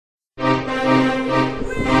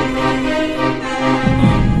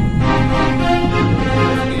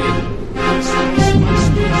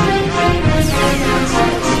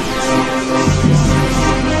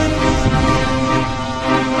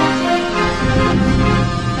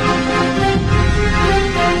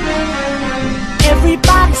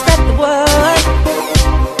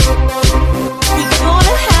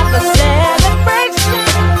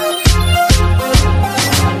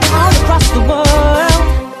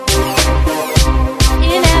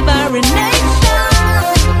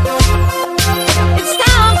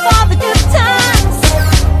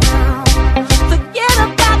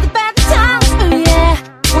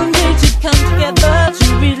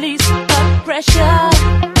pressure.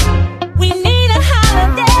 We need a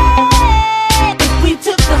holiday. If we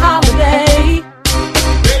took the holiday,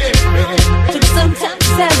 took some time to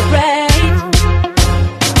celebrate.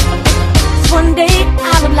 It's one day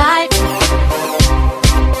out of life.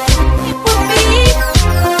 It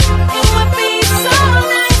would be so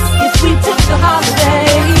nice if we took the holiday,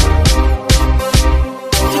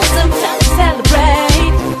 took some time to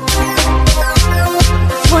celebrate.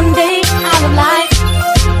 It's one day out of life.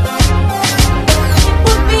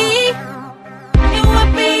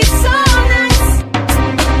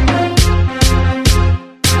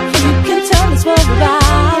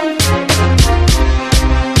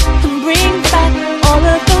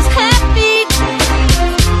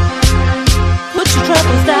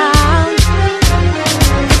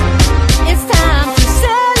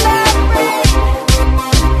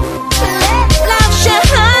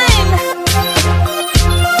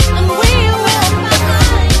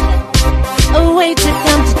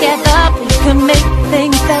 Make